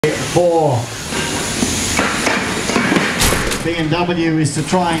For BMW is to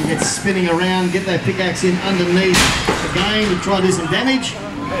try and get spinning around, get that pickaxe in underneath the game to try to do some damage.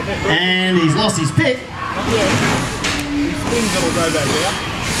 And he's lost his pick.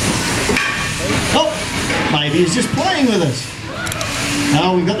 Oh, maybe he's just playing with us.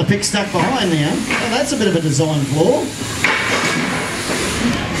 Oh, we've got the pick stuck behind now. Oh, that's a bit of a design flaw.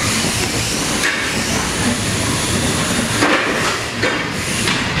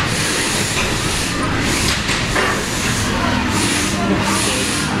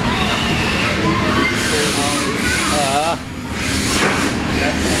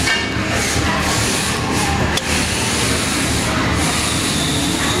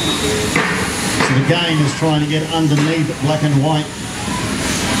 So the game is trying to get underneath black and white,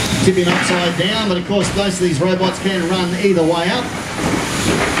 tipping upside down, but of course most of these robots can run either way up.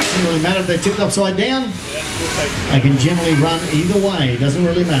 Doesn't really matter if they're tipped upside down. They can generally run either way, doesn't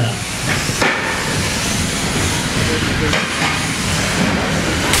really matter.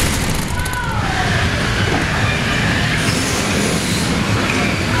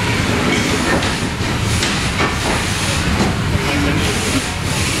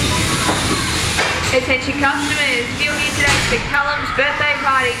 Attention customers, if you're here today for Callum's birthday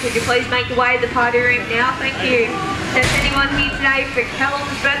party, could you please make your way to the party room now? Thank you. If anyone here today for Callum's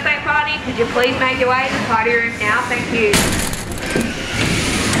birthday party, could you please make your way to the party room now? Thank you.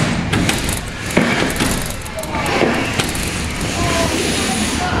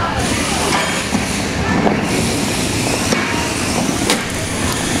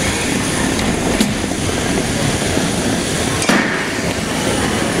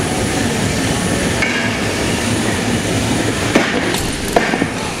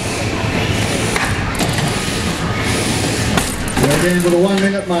 We're down to the 1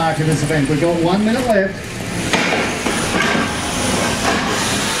 minute mark of this event. We've got 1 minute left.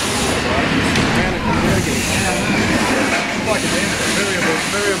 Like a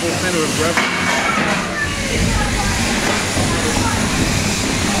variable centre of gravity.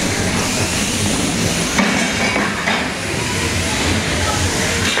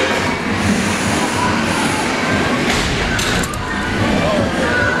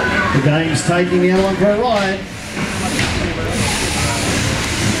 The game's taking the other one for a ride.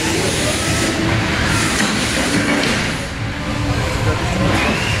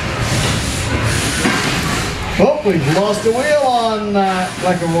 Oh, we've lost a wheel on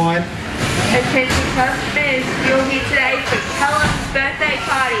black and white. Attention customers, if you're here today for Callum's birthday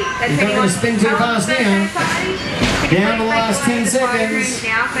party. You're not going to spin too fast now. Down to the last 10 seconds.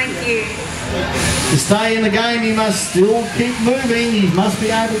 Now, thank you. To stay in the game, you must still keep moving. You must be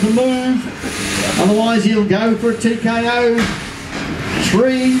able to move. Otherwise, you'll go for a TKO.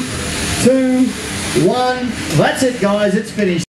 3, 2, 1. That's it, guys. It's finished.